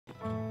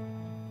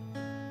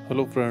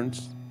Hello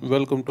friends,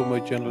 welcome to my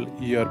channel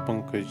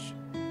erpankaj.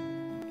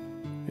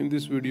 In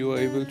this video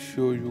I will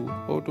show you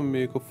how to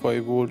make a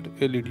 5-volt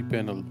LED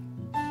panel.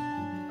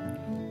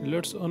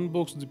 Let's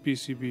unbox the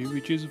PCB,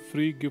 which is a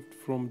free gift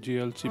from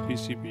JLC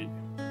PCB.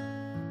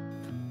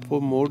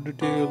 For more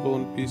detail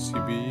on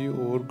PCB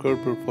or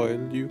guard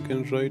profile, you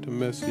can write a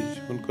message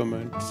on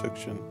comment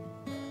section.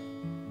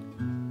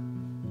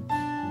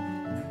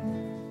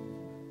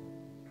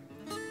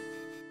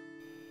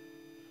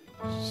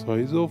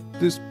 Size of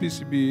this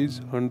PCB is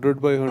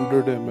 100 by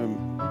 100 mm.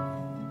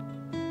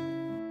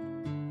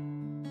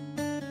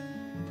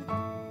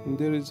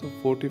 There is a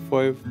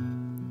 45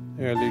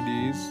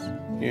 LEDs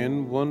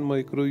and 1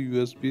 micro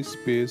USB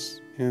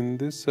space in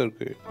this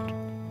circuit.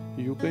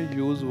 You can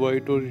use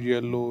white or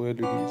yellow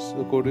LEDs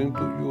according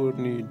to your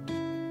need.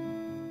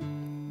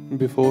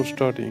 Before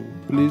starting,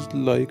 please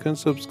like and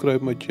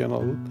subscribe my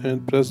channel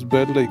and press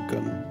bell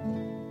icon.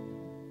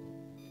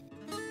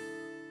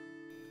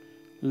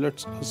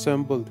 Let's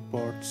assemble the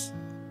parts.